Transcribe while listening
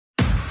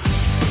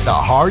The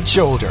Hard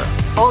Shoulder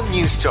on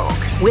News Talk.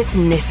 With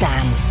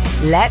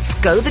Nissan. Let's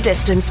go the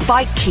distance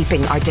by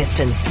keeping our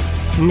distance.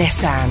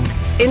 Nissan.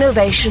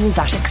 Innovation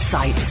that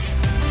excites.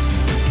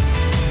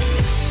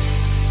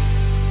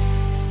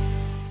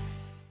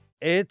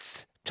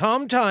 It's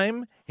Tom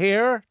time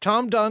here.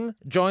 Tom Dunn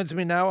joins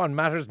me now on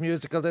Matters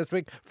Musical this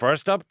week.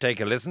 First up, take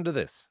a listen to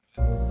this.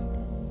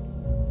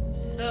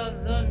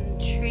 Southern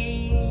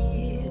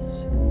trees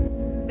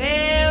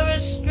bear a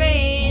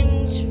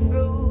strange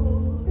fruit,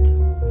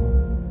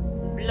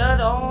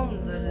 blood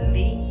on the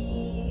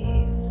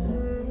leaves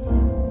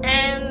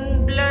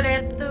and blood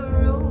at the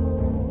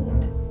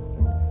root,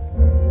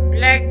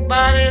 black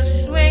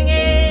bodies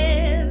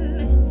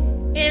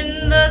swinging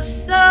in the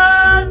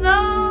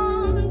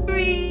southern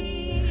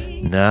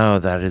breeze. Now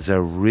that is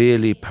a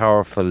really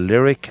powerful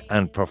lyric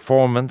and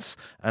performance,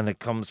 and it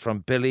comes from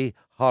Billie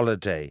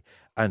Holiday.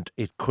 And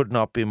it could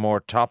not be more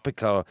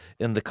topical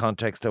in the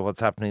context of what's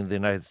happening in the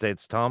United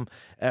States, Tom.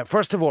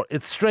 First of all,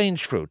 it's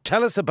Strange Fruit.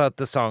 Tell us about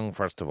the song,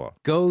 first of all.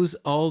 Goes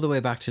all the way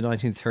back to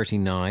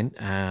 1939,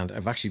 and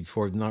I've actually,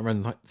 before, not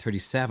around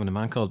 37, a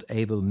man called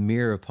Abel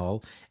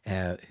Meeropol,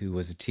 who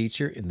was a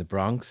teacher in the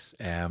Bronx.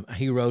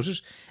 He wrote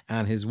it,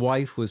 and his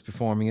wife was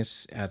performing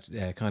it at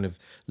kind of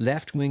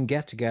left-wing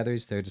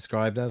get-togethers, they're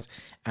described as,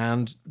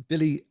 and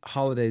Billie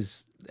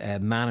Holiday's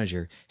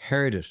manager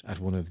heard it at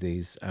one of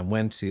these and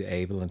went to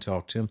Abel and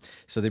talked to him.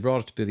 So they brought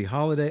it to Billie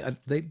Holiday.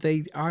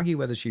 They argue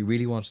whether she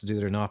really wanted to do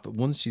it or not, but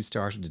once she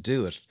started to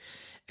do it,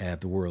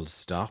 the world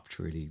stopped,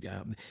 really.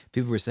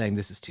 People were saying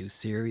this is too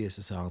serious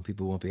a song.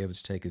 People won't be able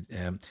to take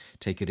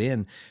it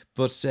in.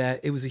 But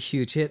it was a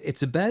huge hit.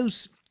 It's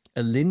about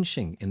a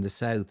lynching in the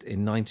South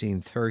in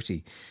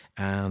 1930,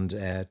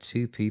 and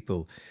two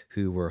people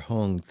who were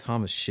hung,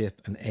 Thomas Shipp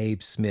and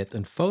Abe Smith,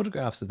 and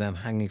photographs of them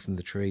hanging from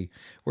the tree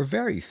were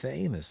very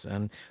famous,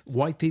 and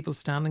white people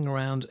standing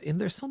around in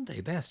their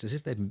Sunday best as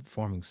if they'd been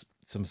performing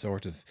some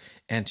sort of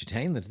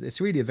entertainment.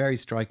 It's really a very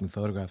striking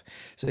photograph.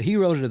 So he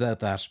wrote it about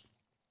that,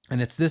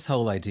 and it's this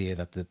whole idea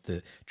that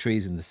the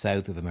trees in the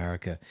south of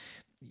America,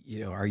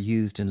 you know, are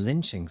used in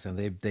lynchings, and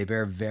they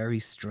bear very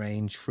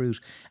strange fruit.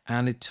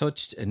 And it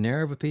touched a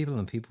nerve of people,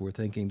 and people were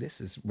thinking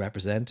this is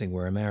representing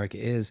where America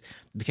is.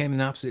 It became an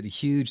absolutely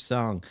huge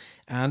song,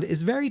 and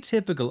is very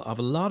typical of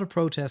a lot of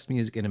protest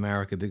music in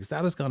America, because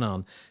that has gone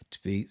on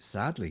to be,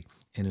 sadly,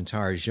 an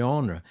entire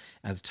genre,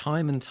 as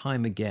time and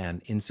time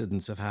again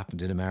incidents have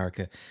happened in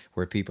America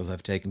where people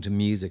have taken to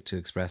music to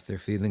express their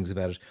feelings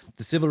about it.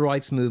 The civil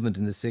rights movement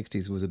in the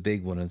 60s was a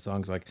big one, and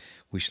songs like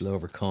We Shall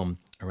Overcome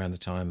around the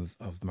time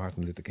of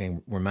Martin Luther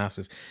King were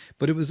massive.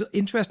 But it was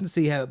interesting to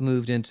see how it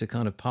moved into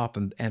kind of pop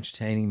and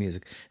entertaining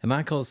music. A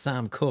man called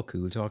Sam Cooke,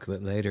 who we'll talk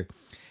about later,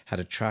 had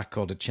a track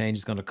called A Change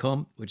Is Gonna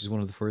Come, which is one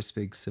of the first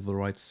big civil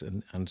rights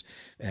and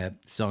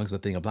songs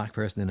about being a black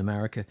person in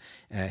America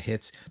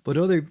hits. But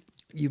other,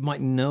 you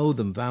might know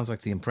them, bands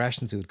like The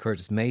Impressions, who had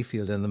Curtis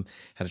Mayfield in them,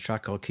 had a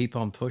track called Keep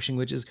On Pushing,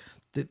 which is,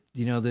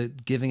 the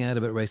giving out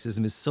about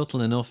racism is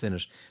subtle enough in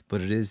it, but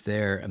it is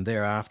there. And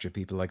thereafter,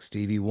 people like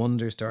Stevie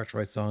Wonder start to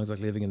write songs like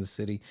Living in the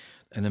City.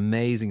 An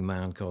amazing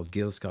man called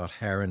Gil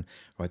Scott-Heron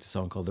writes a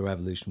song called The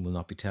Revolution Will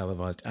Not Be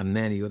Televised, and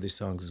many other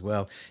songs as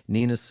well.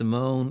 Nina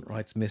Simone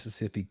writes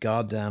Mississippi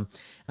Goddamn.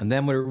 And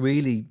then what it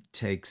really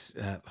takes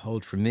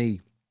hold for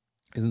me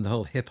is in the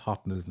whole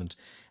hip-hop movement.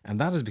 And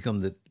that has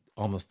become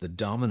almost the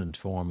dominant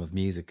form of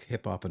music,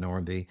 hip-hop and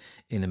R&B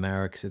in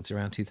America since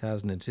around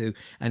 2002.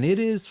 And it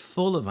is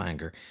full of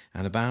anger.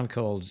 And a band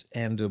called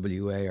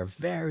NWA are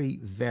very,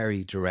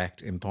 very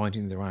direct in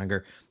pointing their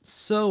anger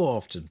so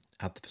often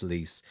at the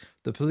police.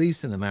 The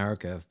police in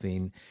America have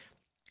been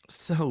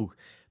so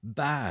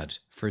bad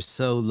for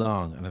so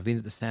long, and have been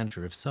at the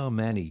centre of so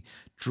many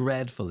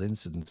dreadful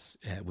incidents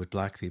with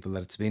black people,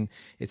 that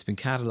it's been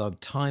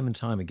catalogued time and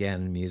time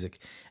again in music.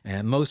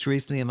 Most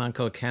recently, a man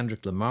called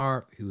Kendrick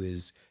Lamar, who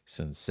is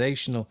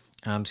sensational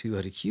and who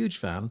had a huge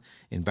fan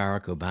in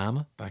Barack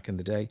Obama back in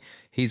the day.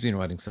 He's been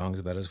writing songs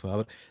about it as well,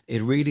 but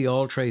it really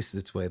all traces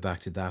its way back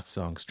to that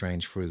song,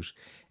 Strange Fruit.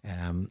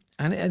 And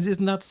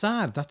isn't that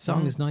sad? That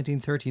song is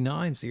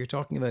 1939, so you're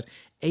talking about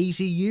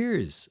 80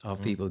 years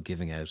of people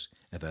giving out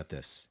about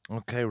this.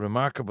 Okay,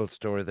 remarkable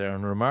story there,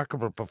 and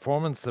remarkable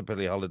performance of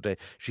Billie Holiday.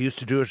 She used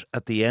to do it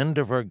at the end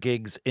of her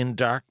gigs in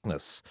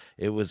darkness.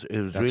 It was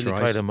really right.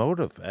 Quite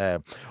emotive.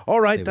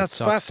 All right, that's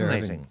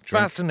fascinating.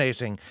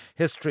 Fascinating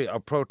history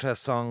of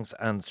protest songs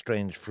and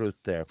Strange Fruit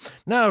there.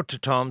 Now to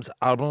Tom's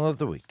album of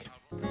the week.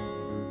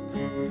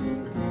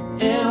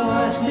 It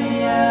was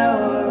the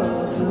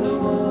hour of the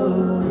wolf.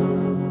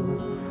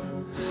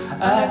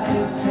 I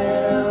could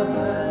tell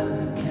by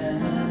the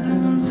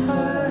cannon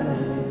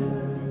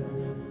fire,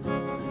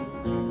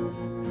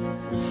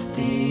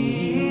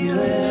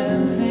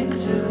 stealing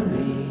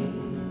victory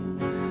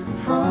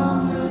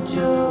from the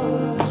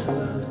jaws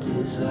of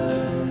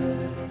desire.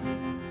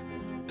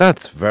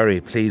 That's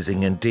very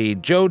pleasing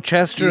indeed. Joe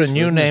Chester, A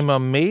New Name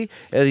on Me.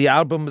 The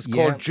album is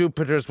called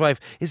Jupiter's Wife.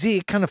 Is he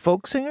a kind of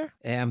folk singer?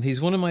 He's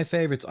one of my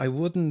favourites. I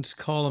wouldn't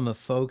call him a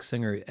folk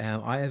singer.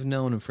 I have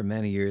known him for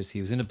many years. He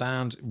was in a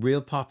band,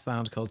 real pop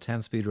band called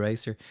 10 Speed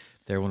Racer.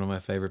 They're one of my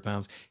favourite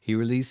bands. He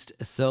released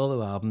a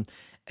solo album,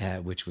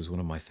 which was one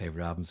of my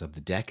favourite albums of the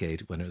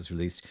decade when it was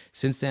released.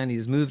 Since then, he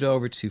has moved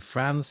over to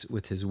France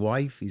with his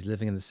wife. He's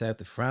living in the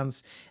south of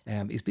France.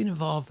 He's been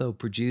involved, though,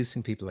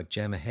 producing people like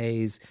Gemma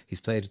Hayes.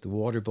 He's played with the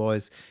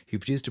Waterboys. He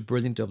produced a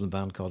brilliant Dublin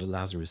band called A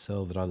Lazarus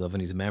Soul that I love,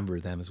 and he's a member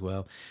of them as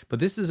well. But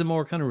this is a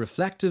more kind of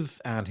reflective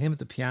and him at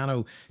the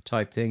piano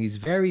type thing. He's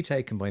very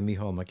taken by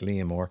Micheál Mac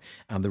Liammóir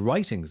and the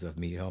writings of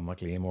Micheál Mac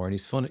Liammóir,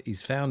 and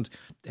he's found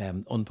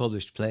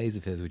unpublished plays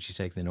of his, which he's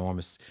taken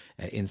enormous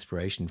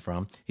inspiration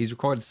from. He's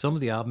recorded some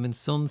of the album in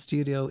Sun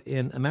Studio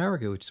in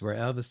America, which is where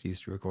Elvis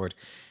used to record.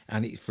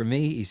 And for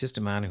me, he's just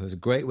a man who has a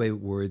great way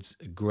with words,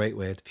 a great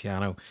way at the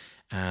piano,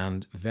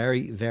 and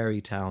very, very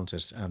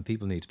talented. And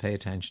people need to pay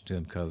attention to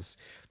him because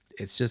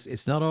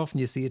it's not often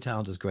you see a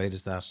talent as great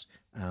as that.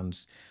 And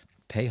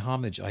pay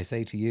homage, I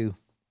say to you.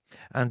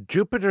 And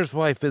Jupiter's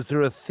Wife, is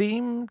there a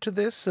theme to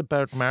this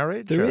about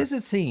marriage? There is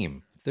a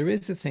theme. There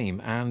is a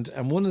theme, and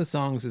one of the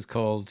songs is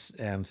called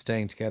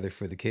Staying Together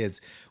for the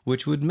Kids,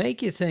 which would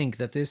make you think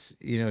that this,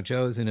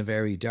 Joe's in a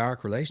very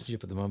dark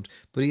relationship at the moment,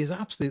 but he is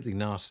absolutely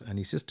not, and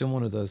he's just done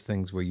one of those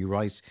things where you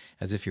write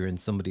as if you're in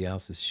somebody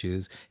else's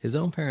shoes. His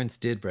own parents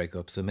did break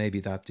up, so maybe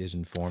that did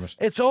inform it.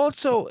 It's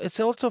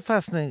also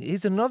fascinating.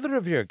 He's another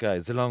of your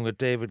guys, along with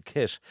David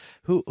Kitt,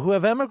 who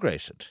have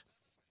emigrated.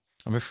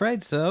 I'm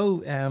afraid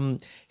so.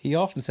 He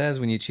often says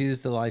when you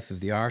choose the life of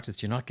the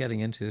artist, you're not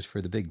getting into it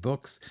for the big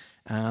bucks.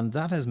 And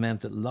that has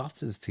meant that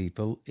lots of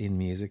people in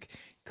music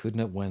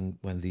couldn't, when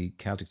the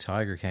Celtic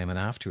Tiger came in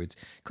afterwards,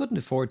 couldn't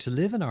afford to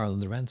live in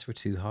Ireland. The rents were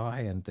too high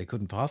and they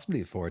couldn't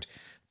possibly afford.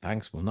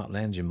 Banks will not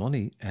lend you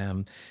money.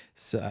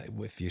 So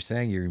if you're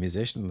saying you're a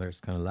musician, they're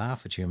just going to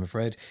laugh at you, I'm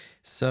afraid.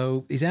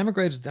 So he's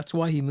emigrated. That's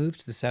why he moved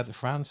to the south of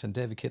France, and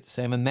David Kitt the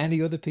same, and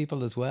many other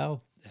people as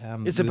well.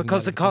 Is it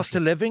because the cost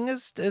of living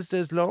is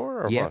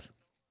lower, or what?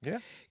 Yeah.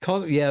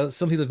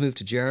 Some people have moved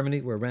to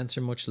Germany where rents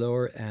are much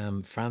lower.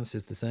 France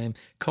is the same.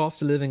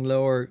 Cost of living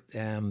lower,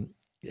 an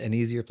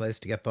easier place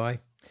to get by.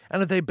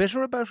 And are they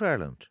bitter about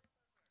Ireland?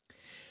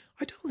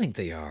 I don't think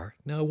they are.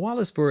 No,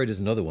 Wallace Bird is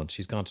another one.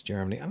 She's gone to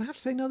Germany. And I have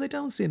to say, no, they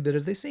don't seem bitter.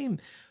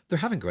 They're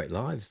having great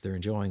lives. They're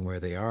enjoying where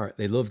they are.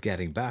 They love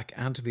getting back.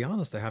 And to be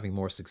honest, they're having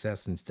more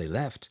success since they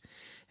left.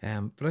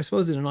 But I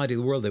suppose in an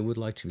ideal world, they would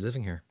like to be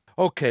living here.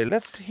 Okay,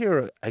 let's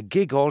hear a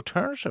gig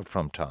alternative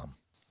from Tom.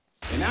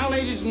 And now,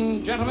 ladies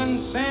and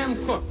gentlemen,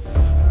 Sam Cooke.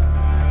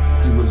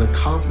 He was a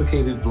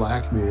complicated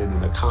black man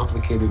in a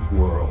complicated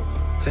world.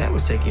 Sam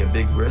was taking a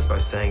big risk by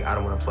saying, I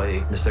don't want to play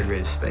in a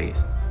segregated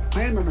space.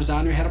 Band members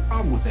down there had a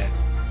problem with that.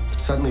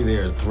 Suddenly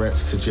there are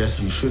threats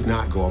suggesting you should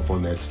not go up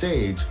on that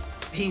stage.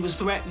 He was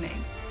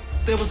threatening.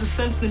 There was a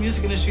sense in the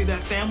music industry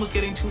that Sam was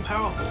getting too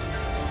powerful.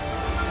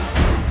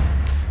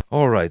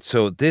 All right,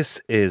 so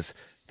this is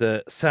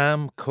the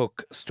Sam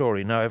Cooke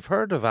story. Now, I've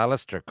heard of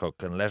Alistair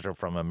Cooke and Letter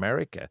from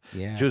America.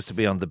 Yes. It used to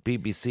be on the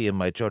BBC in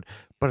my childhood.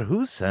 But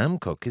who's Sam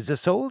Cooke? He's a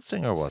soul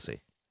singer, was he?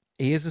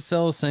 He is a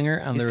soul singer,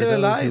 and He's there are still those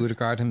alive? who would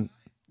regard him.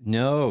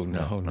 No.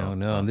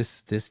 And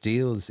this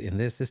deals in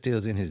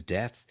his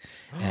death.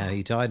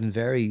 He died in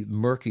very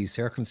murky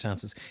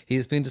circumstances. He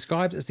has been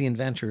described as the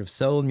inventor of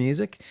soul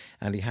music,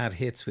 and he had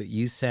hits with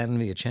 "You Send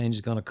Me," "A Change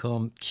Is Gonna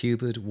Come,"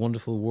 "Cupid,"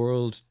 "Wonderful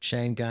World,"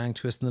 "Chain Gang,"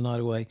 "Twisting the Night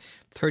Away."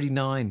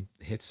 39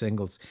 hit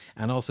singles,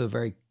 and also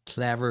very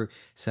clever,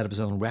 set up his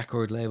own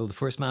record label. The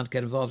first man to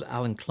get involved,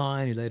 Alan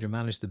Klein, who later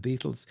managed the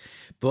Beatles.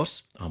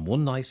 But on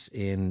one night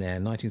in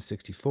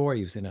 1964,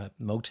 he was in a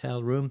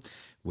motel room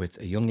with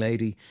a young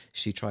lady.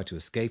 She tried to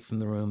escape from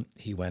the room.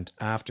 He went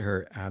after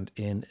her, and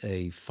in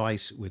a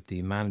fight with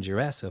the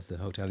manageress of the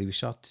hotel, he was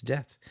shot to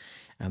death.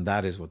 And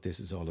that is what this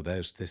is all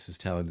about. This is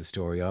telling the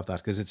story of that,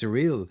 because it's a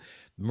real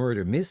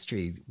murder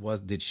mystery.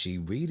 Did she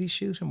really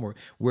shoot him, or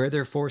were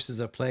there forces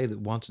at play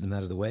that wanted him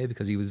out of the way?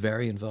 Because he was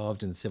very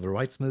involved in the civil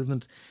rights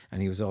movement,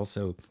 and he was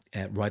also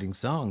writing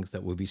songs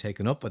that would be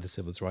taken up by the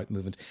civil rights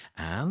movement,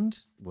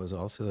 and was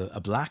also a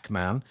black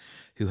man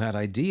who had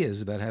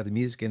ideas about how the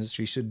music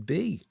industry should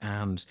be,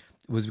 and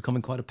was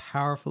becoming quite a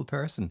powerful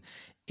person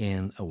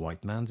in a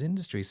white man's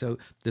industry. So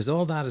there's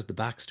all that as the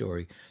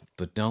backstory,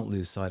 but don't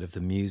lose sight of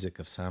the music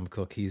of Sam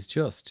Cooke. He's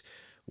just,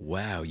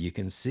 wow, you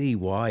can see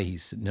why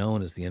he's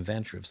known as the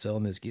inventor of soul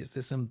music. He has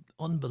this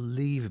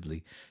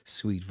unbelievably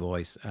sweet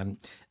voice and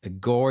a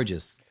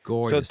gorgeous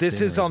So this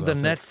is on the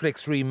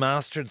Netflix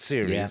remastered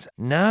series. Yeah.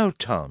 Now,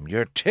 Tom,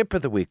 your tip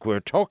of the week. We were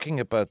talking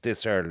about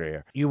this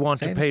earlier. You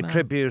want to pay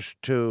tribute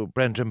to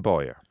Brendan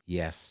Boyer.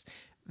 Yes.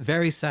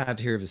 Very sad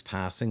to hear of his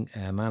passing.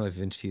 A man I've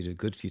interviewed a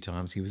good few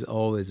times. He was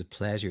always a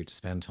pleasure to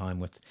spend time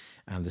with.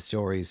 And the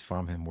stories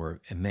from him were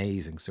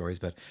amazing stories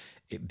about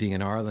being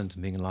in Ireland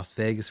and being in Las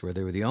Vegas, where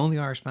they were the only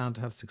Irish band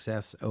to have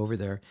success over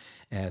there,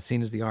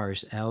 seen as the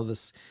Irish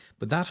Elvis.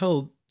 But that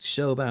whole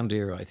show band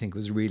era, I think,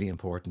 was really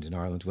important in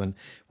Ireland.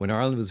 When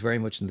Ireland was very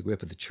much in the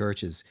grip of the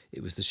churches,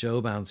 it was the show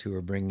bands who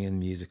were bringing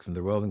in music from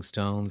the Rolling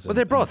Stones. Well,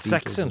 they brought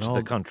sex into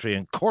the country,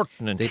 and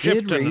Corton and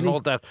Shifton and all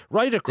that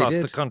right across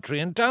the country,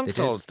 and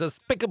dancehalls,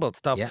 despicable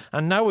stuff. Yeah.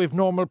 And now we've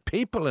normal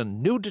people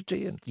and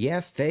nudity. And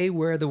yes, they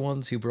were the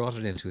ones who brought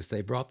it into us.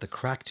 They brought the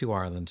crack to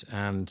Ireland.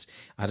 And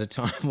at a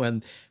time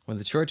when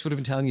the church would have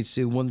been telling you to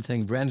do one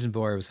thing, Brendan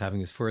Boyer was having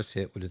his first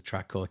hit with a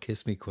track called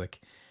Kiss Me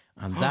Quick.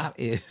 And that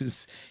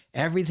is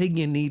everything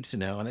you need to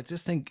know. And I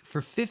just think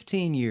for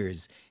 15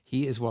 years,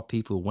 he is what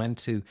people went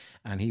to.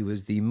 And he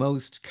was the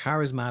most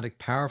charismatic,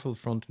 powerful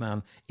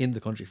frontman in the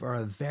country for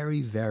a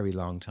very, very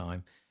long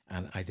time.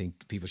 And I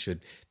think people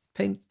should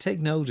take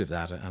note of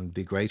that and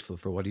be grateful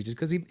for what he did,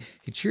 because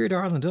he cheered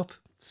Ireland up.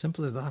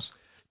 Simple as that.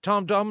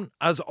 Tom Dunn,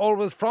 as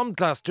always, from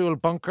Glasgow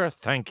Bunker,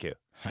 thank you.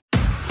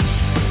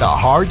 The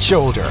Hard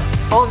Shoulder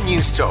on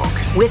News Talk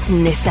with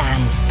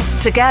Nissan.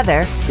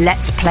 Together,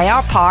 let's play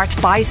our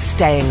part by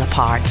staying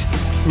apart.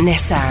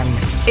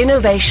 Nissan.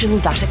 Innovation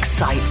that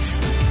excites.